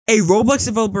A Roblox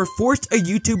developer forced a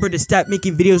YouTuber to stop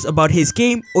making videos about his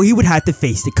game or he would have to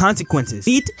face the consequences.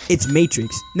 Meet ItsMatrix.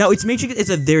 Now ItsMatrix is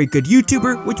a very good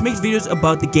YouTuber which makes videos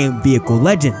about the game Vehicle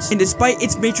Legends. And despite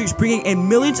ItsMatrix bringing in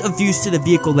millions of views to the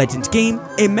Vehicle Legends game,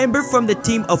 a member from the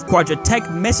team of QuadraTech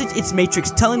messaged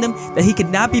ItsMatrix telling them that he could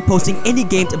not be posting any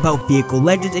games about Vehicle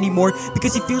Legends anymore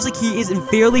because he feels like he is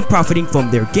unfairly profiting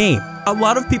from their game. A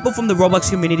lot of people from the Roblox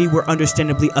community were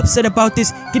understandably upset about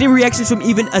this, getting reactions from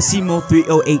even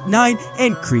Asimo3089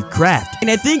 and KreekCraft. And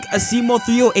I think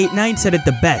Asimo3089 said it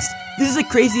the best. This is the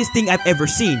craziest thing I've ever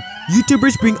seen.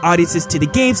 YouTubers bring audiences to the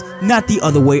games, not the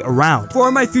other way around.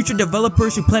 For my future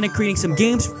developers who plan on creating some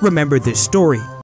games, remember this story.